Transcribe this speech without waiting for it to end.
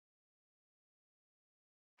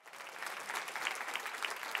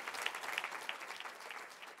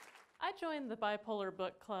I joined the Bipolar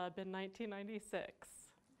Book Club in 1996.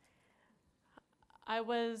 I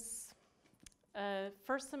was a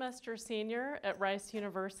first semester senior at Rice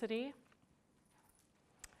University.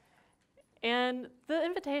 And the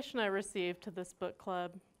invitation I received to this book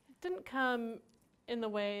club didn't come in the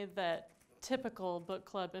way that typical book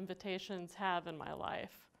club invitations have in my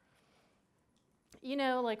life. You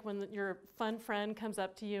know, like when your fun friend comes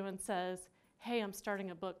up to you and says, "Hey, I'm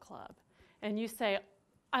starting a book club." And you say,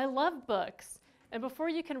 "I love books." And before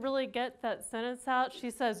you can really get that sentence out, she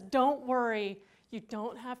says, "Don't worry, you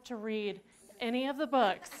don't have to read any of the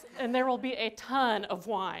books, and there will be a ton of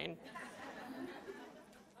wine."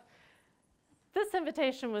 This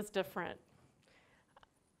invitation was different.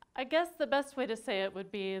 I guess the best way to say it would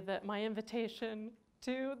be that my invitation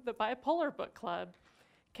to the Bipolar Book Club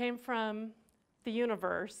came from the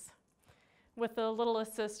universe with a little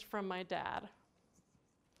assist from my dad.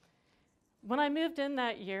 When I moved in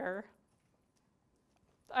that year,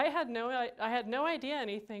 I had no idea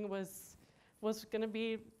anything was going to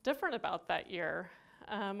be different about that year.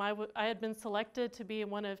 I had been selected to be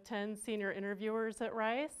one of 10 senior interviewers at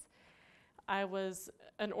Rice. I was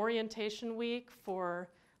an orientation week for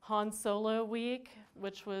Han Solo Week,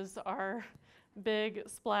 which was our big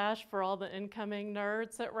splash for all the incoming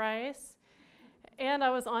nerds at Rice. And I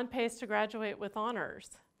was on pace to graduate with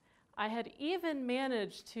honors. I had even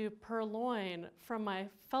managed to purloin from my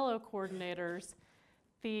fellow coordinators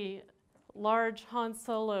the large Han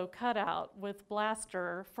Solo cutout with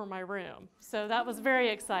blaster for my room. So that was very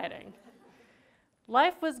exciting.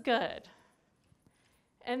 Life was good.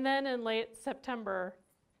 And then in late September,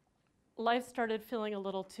 life started feeling a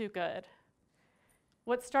little too good.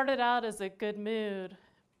 What started out as a good mood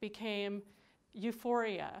became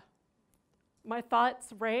euphoria. My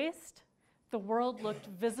thoughts raced. The world looked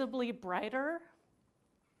visibly brighter.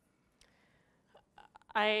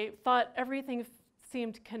 I thought everything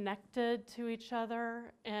seemed connected to each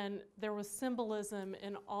other, and there was symbolism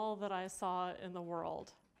in all that I saw in the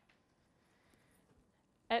world.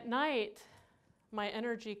 At night, my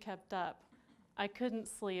energy kept up. I couldn't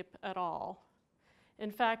sleep at all.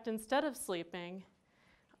 In fact, instead of sleeping,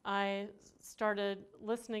 I started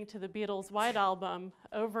listening to the Beatles' White Album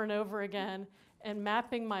over and over again and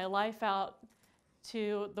mapping my life out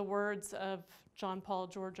to the words of John, Paul,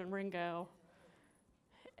 George, and Ringo.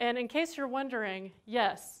 And in case you're wondering,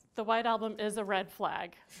 yes, the White Album is a red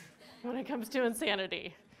flag when it comes to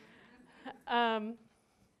insanity.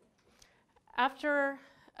 After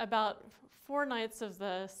about 4 nights of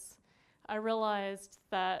this, I realized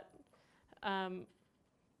that I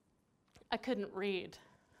couldn't read.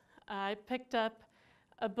 I picked up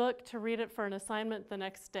a book to read it for an assignment the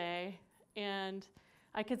next day, and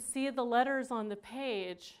I could see the letters on the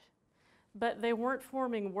page, but they weren't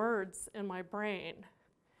forming words in my brain.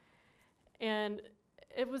 And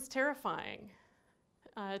it was terrifying.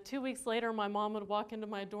 2 weeks later, my mom would walk into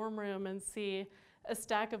my dorm room and see a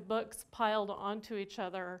stack of books piled onto each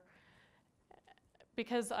other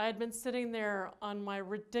because I had been sitting there on my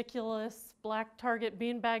ridiculous black Target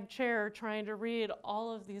beanbag chair trying to read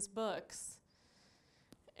all of these books.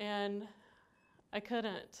 And I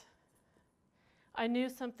couldn't. I knew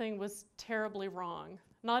something was terribly wrong.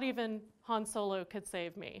 Not even Han Solo could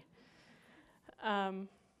save me.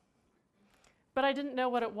 But I didn't know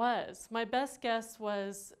what it was. My best guess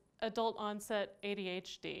was adult onset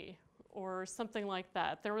ADHD or something like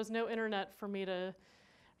that. There was no internet for me to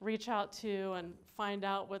reach out to and find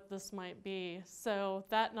out what this might be. So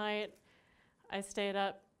that night, I stayed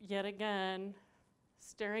up yet again,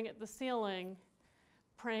 staring at the ceiling,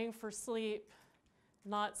 praying for sleep,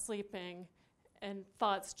 not sleeping, and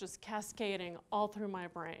thoughts just cascading all through my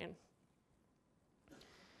brain.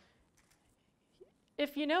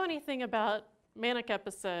 If you know anything about manic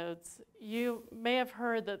episodes, you may have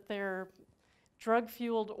heard that they're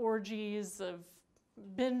drug-fueled orgies of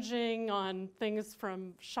binging on things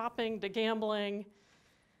from shopping to gambling.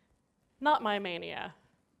 Not my mania.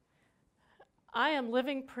 I am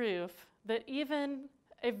living proof that even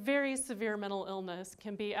a very severe mental illness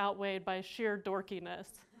can be outweighed by sheer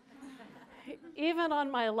dorkiness. Even on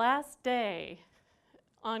my last day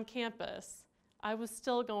on campus, I was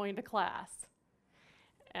still going to class.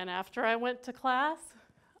 And after I went to class,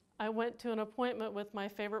 I went to an appointment with my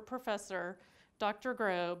favorite professor, Dr.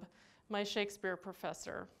 Grobe, my Shakespeare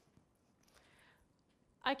professor.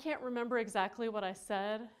 I can't remember exactly what I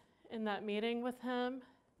said in that meeting with him,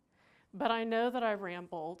 but I know that I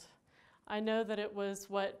rambled. I know that it was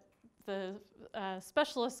what the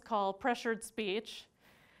specialists call pressured speech.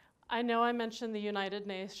 I know I mentioned the United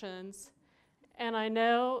Nations, and I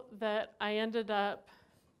know that I ended up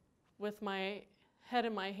with my head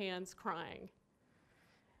in my hands, crying.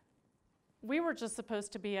 We were just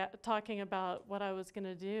supposed to be talking about what I was going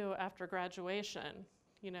to do after graduation,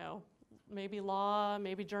 you know, maybe law,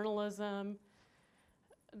 maybe journalism.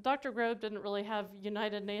 Dr. Grove didn't really have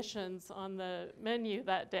United Nations on the menu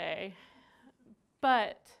that day,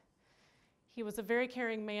 but he was a very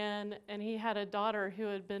caring man, and he had a daughter who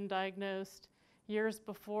had been diagnosed years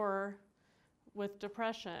before with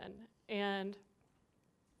depression. And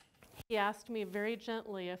he asked me very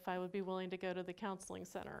gently if I would be willing to go to the counseling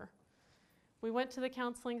center. We went to the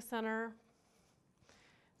counseling center.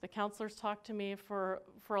 The counselors talked to me for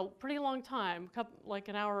a pretty long time, like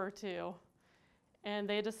an hour or two. And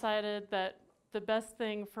they decided that the best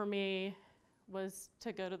thing for me was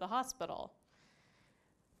to go to the hospital.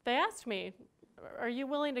 They asked me, are you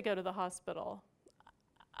willing to go to the hospital?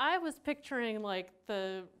 I was picturing like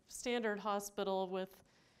the standard hospital with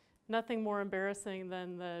nothing more embarrassing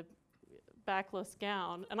than the backless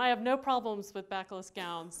gown. And I have no problems with backless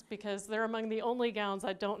gowns because they're among the only gowns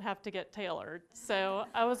I don't have to get tailored. So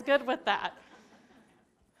I was good with that.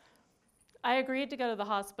 I agreed to go to the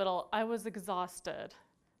hospital. I was exhausted.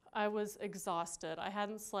 I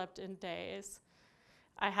hadn't slept in days.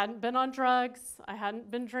 I hadn't been on drugs. I hadn't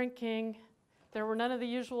been drinking. There were none of the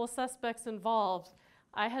usual suspects involved.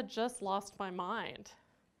 I had just lost my mind.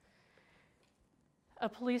 A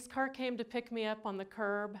police car came to pick me up on the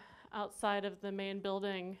curb outside of the main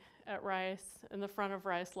building at Rice, in the front of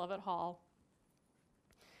Rice Lovett Hall.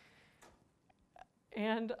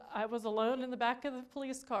 And I was alone in the back of the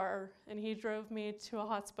police car, and he drove me to a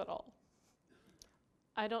hospital.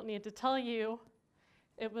 I don't need to tell you,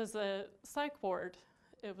 it was a psych ward.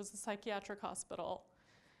 It was a psychiatric hospital.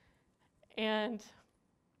 And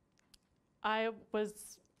I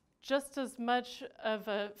was just as much of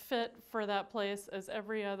a fit for that place as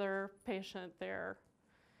every other patient there.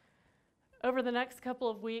 Over the next couple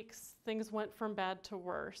of weeks, things went from bad to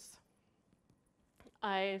worse.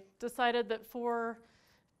 I decided that 4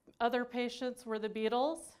 other patients were the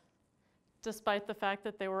Beatles, despite the fact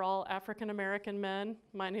that they were all African-American men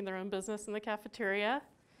minding their own business in the cafeteria.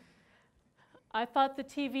 I thought the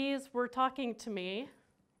TVs were talking to me,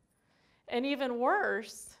 and even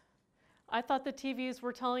worse, I thought the TVs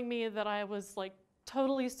were telling me that I was like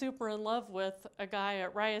totally super in love with a guy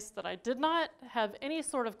at Rice that I did not have any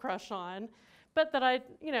sort of crush on, but that I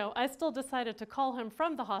still decided to call him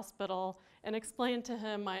from the hospital and explain to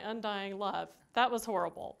him my undying love. That was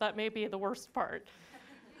horrible. That may be the worst part.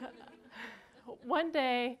 One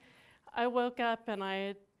day, I woke up and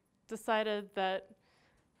I decided that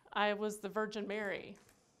I was the Virgin Mary.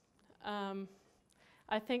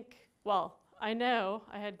 I know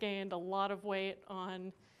I had gained a lot of weight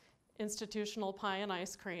on institutional pie and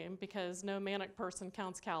ice cream because no manic person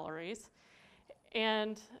counts calories,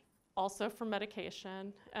 and also from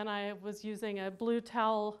medication. And I was using a blue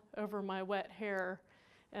towel over my wet hair,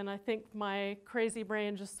 and I think my crazy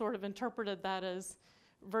brain just sort of interpreted that as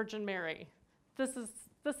Virgin Mary. This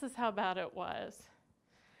is how bad it was.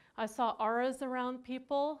 I saw auras around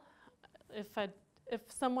people. If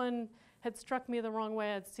someone had struck me the wrong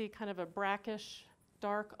way, I'd see kind of a brackish,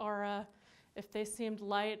 dark aura. If they seemed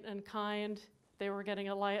light and kind, they were getting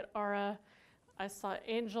a light aura. I saw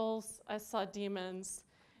angels, I saw demons,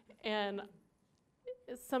 and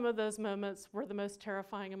some of those moments were the most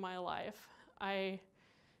terrifying in my life. I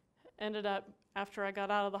ended up, after I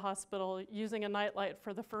got out of the hospital, using a nightlight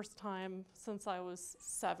for the first time since I was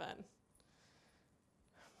 7.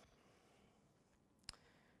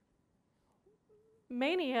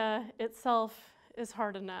 Mania itself is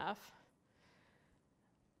hard enough,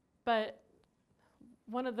 but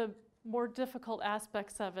one of the more difficult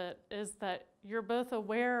aspects of it is that you're both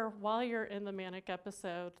aware while you're in the manic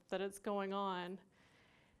episode that it's going on,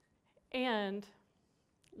 and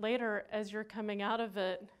later, as you're coming out of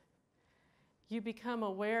it, you become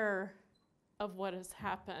aware of what has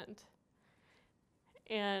happened.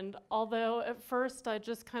 And although at first I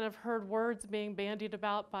just kind of heard words being bandied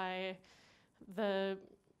about by the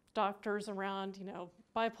doctors around,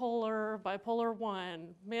 bipolar, bipolar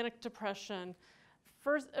 1, manic depression.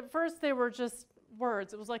 At first they were just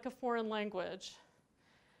words. It was like a foreign language.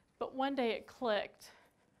 But one day it clicked.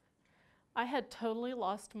 I had totally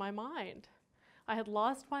lost my mind. I had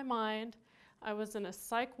lost my mind. I was in a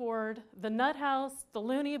psych ward, the nut house, the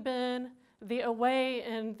loony bin, the away,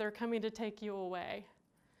 and they're coming to take you away.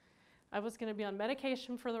 I was going to be on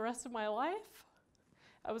medication for the rest of my life.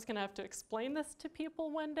 I was going to have to explain this to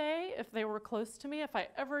people one day if they were close to me. If I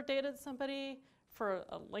ever dated somebody for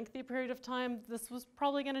a lengthy period of time, this was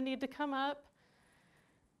probably going to need to come up.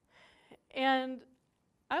 And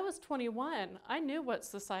I was 21. I knew what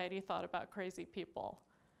society thought about crazy people.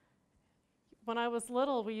 When I was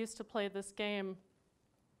little, we used to play this game,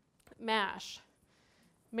 MASH.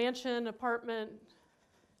 Mansion, apartment,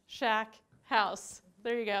 shack, house.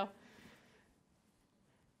 There you go.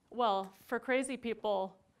 Well, for crazy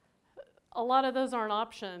people, a lot of those aren't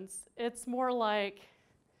options. It's more like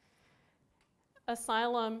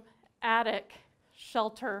asylum, attic,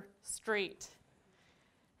 shelter, street.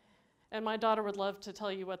 And my daughter would love to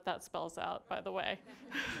tell you what that spells out, by the way.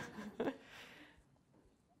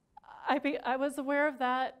 I was aware of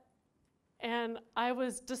that, and I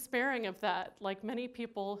was despairing of that, like many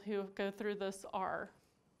people who go through this are.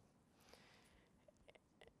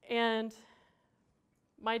 And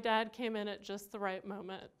my dad came in at just the right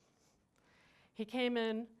moment. He came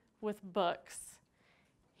in with books.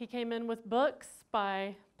 He came in with books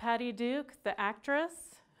by Patty Duke, the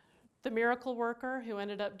actress, the miracle worker who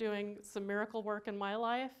ended up doing some miracle work in my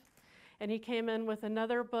life. And he came in with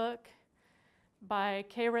another book by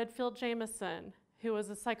Redfield Jamison, who was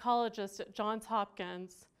a psychologist at Johns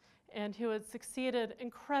Hopkins and who had succeeded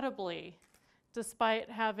incredibly despite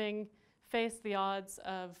having faced the odds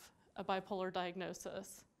of a bipolar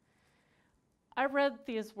diagnosis. I read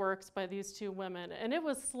these works by these two women, and it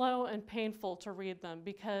was slow and painful to read them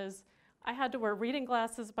because I had to wear reading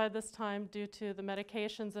glasses by this time due to the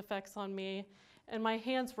medication's effects on me, and my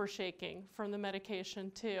hands were shaking from the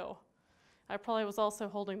medication too. I probably was also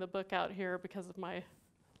holding the book out here because of my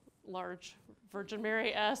large Virgin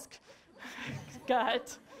Mary-esque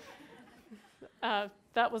gut.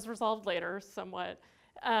 That was resolved later somewhat.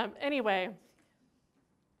 Anyway,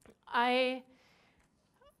 I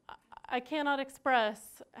cannot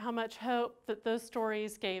express how much hope that those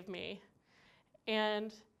stories gave me.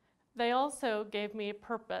 And they also gave me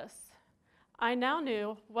purpose. I now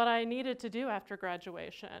knew what I needed to do after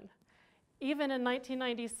graduation. Even in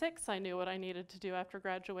 1996, I knew what I needed to do after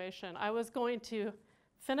graduation. I was going to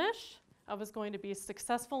finish, I was going to be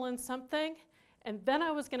successful in something, and then I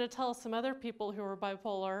was going to tell some other people who were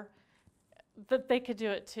bipolar that they could do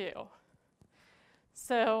it too.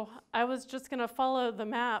 So I was just going to follow the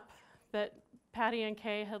map that Patty and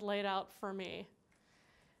Kay had laid out for me.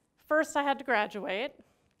 First, I had to graduate.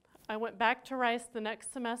 I went back to Rice the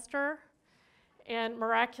next semester, and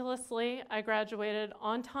miraculously, I graduated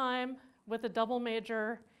on time with a double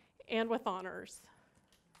major and with honors.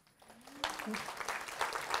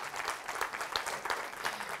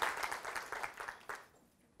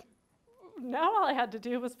 Now all I had to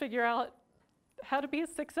do was figure out how to be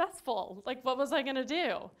successful. Like, what was I going to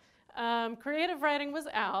do? Creative writing was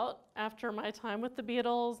out after my time with the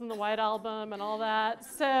Beatles and the White Album and all that.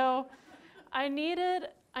 So I needed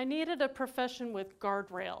a profession with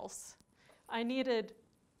guardrails. I needed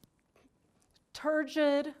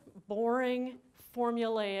turgid, boring,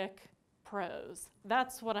 formulaic prose.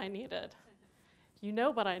 That's what I needed. You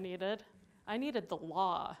know what I needed? I needed the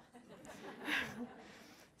law.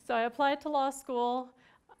 So I applied to law school.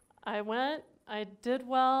 I went. I did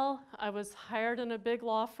well. I was hired in a big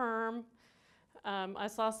law firm. I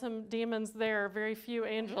saw some demons there, very few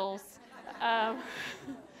angels.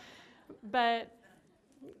 But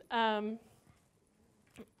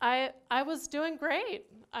I was doing great.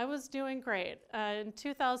 I was doing great. In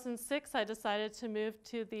 2006, I decided to move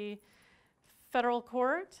to the federal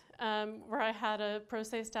court, where I had a pro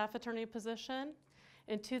se staff attorney position.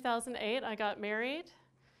 In 2008, I got married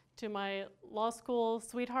to my law school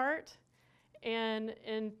sweetheart. And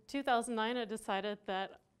in 2009, I decided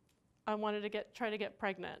that I wanted to try to get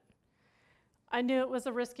pregnant. I knew it was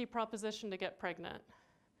a risky proposition to get pregnant.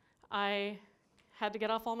 I had to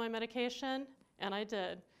get off all my medication, and I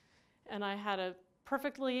did. And I had a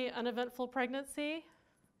perfectly uneventful pregnancy,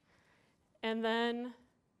 and then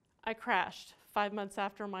I crashed 5 months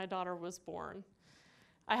after my daughter was born.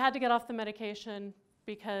 I had to get off the medication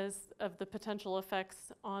because of the potential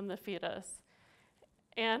effects on the fetus.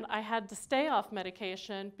 And I had to stay off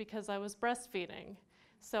medication because I was breastfeeding.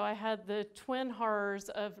 So I had the twin horrors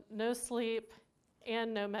of no sleep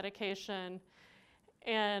and no medication.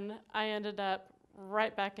 And I ended up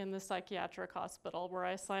right back in the psychiatric hospital where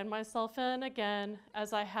I signed myself in again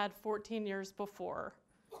as I had 14 years before.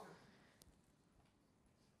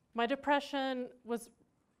 My depression was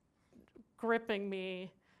gripping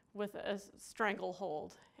me with a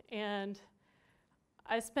stranglehold. And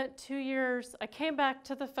I spent 2 years. I came back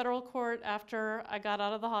to the federal court after I got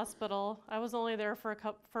out of the hospital. I was only there for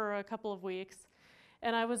a couple of weeks.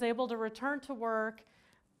 And I was able to return to work,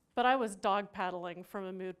 but I was dog paddling from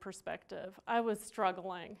a mood perspective. I was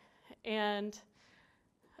struggling. And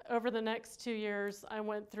over the next 2 years, I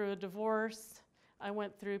went through a divorce. I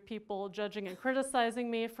went through people judging and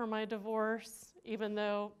criticizing me for my divorce, even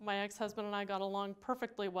though my ex-husband and I got along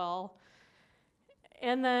perfectly well.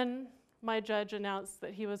 And then my judge announced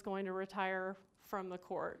that he was going to retire from the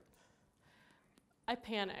court. I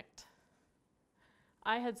panicked.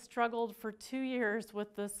 I had struggled for 2 years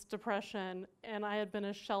with this depression, and I had been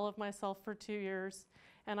a shell of myself for 2 years,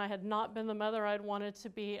 and I had not been the mother I'd wanted to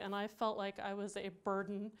be, and I felt like I was a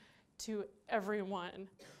burden to everyone,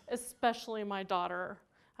 especially my daughter.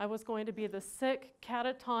 I was going to be the sick,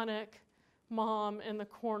 catatonic mom in the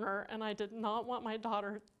corner, and I did not want my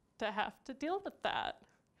daughter to have to deal with that.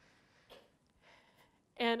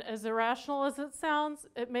 And as irrational as it sounds,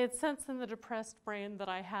 it made sense in the depressed brain that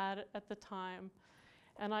I had at the time.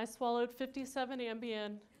 And I swallowed 57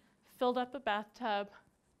 Ambien, filled up a bathtub,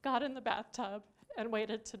 got in the bathtub, and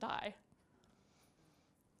waited to die.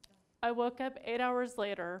 I woke up 8 hours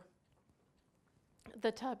later.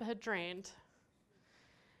 The tub had drained.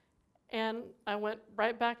 And I went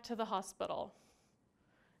right back to the hospital.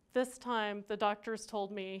 This time, the doctors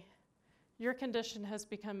told me, your condition has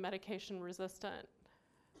become medication resistant.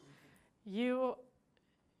 You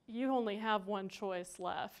only have one choice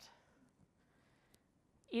left.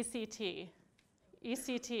 ECT,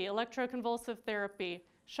 electroconvulsive therapy,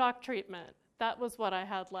 shock treatment. That was what I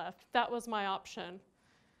had left. That was my option.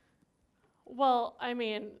 Well, I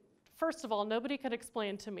mean, first of all, nobody could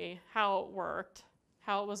explain to me how it worked,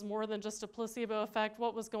 how it was more than just a placebo effect,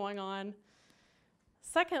 what was going on.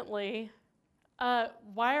 Secondly,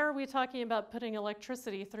 why are we talking about putting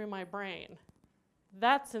electricity through my brain?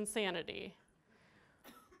 That's insanity.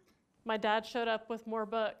 My dad showed up with more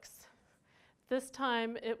books. This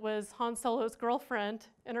time it was Han Solo's girlfriend,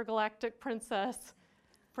 intergalactic princess,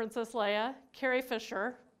 Princess Leia, Carrie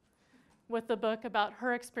Fisher, with the book about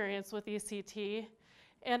her experience with ECT,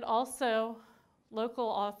 and also local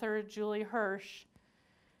author Julie Hersh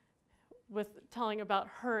with telling about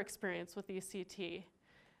her experience with ECT.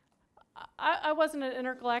 I wasn't an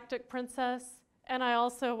intergalactic princess, and I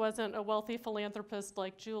also wasn't a wealthy philanthropist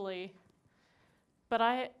like Julie,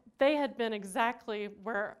 but they had been exactly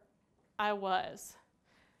where I was,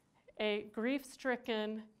 a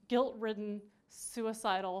grief-stricken, guilt-ridden,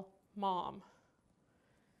 suicidal mom.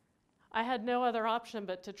 I had no other option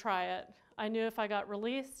but to try it. I knew if I got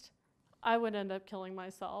released, I would end up killing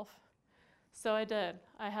myself. So I did.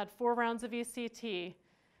 I had 4 rounds of ECT.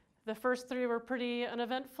 The first 3 were pretty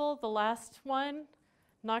uneventful. The last one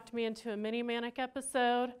knocked me into a mini manic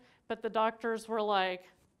episode, but the doctors were like,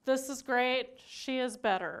 this is great, she is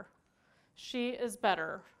better. She is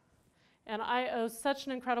better. And I owe such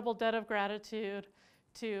an incredible debt of gratitude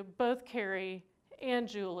to both Carrie and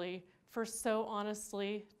Julie for so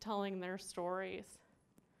honestly telling their stories.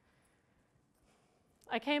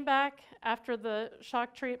 I came back after the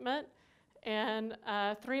shock treatment, and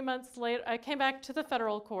 3 months later, I came back to the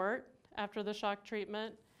federal court after the shock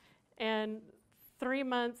treatment, and 3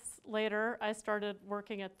 months later, I started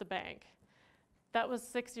working at the bank. That was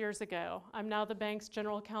 6 years ago. I'm now the bank's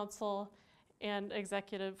general counsel and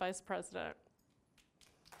executive vice president.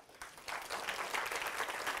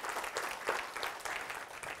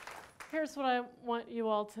 Here's what I want you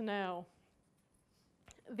all to know.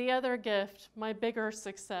 The other gift, my bigger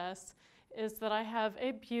success, is that I have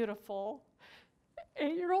a beautiful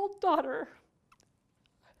 8-year-old daughter.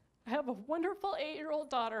 I have a wonderful 8-year-old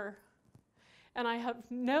daughter, and I have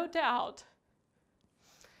no doubt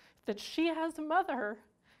that she has a mother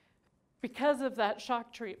because of that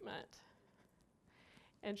shock treatment.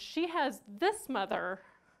 And she has this mother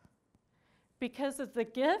because of the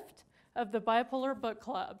gift of the Bipolar Book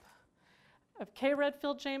Club, of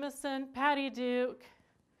Redfield Jamison, Patty Duke,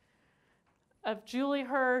 of Julie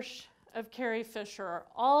Hersh, of Carrie Fisher.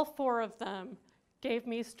 All 4 of them gave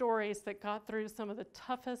me stories that got through some of the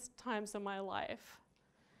toughest times of my life.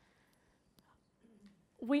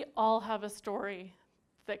 We all have a story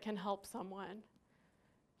that can help someone.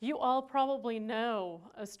 You all probably know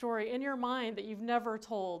a story in your mind that you've never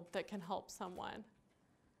told that can help someone.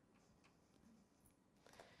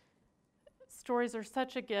 Stories are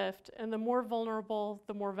such a gift, and the more vulnerable,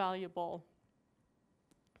 the more valuable.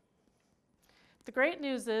 The great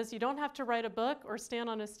news is you don't have to write a book or stand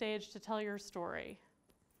on a stage to tell your story.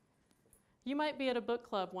 You might be at a book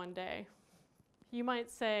club one day. You might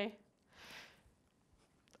say,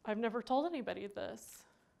 I've never told anybody this,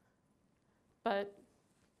 but ...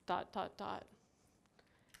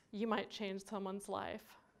 You might change someone's life.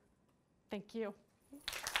 Thank you.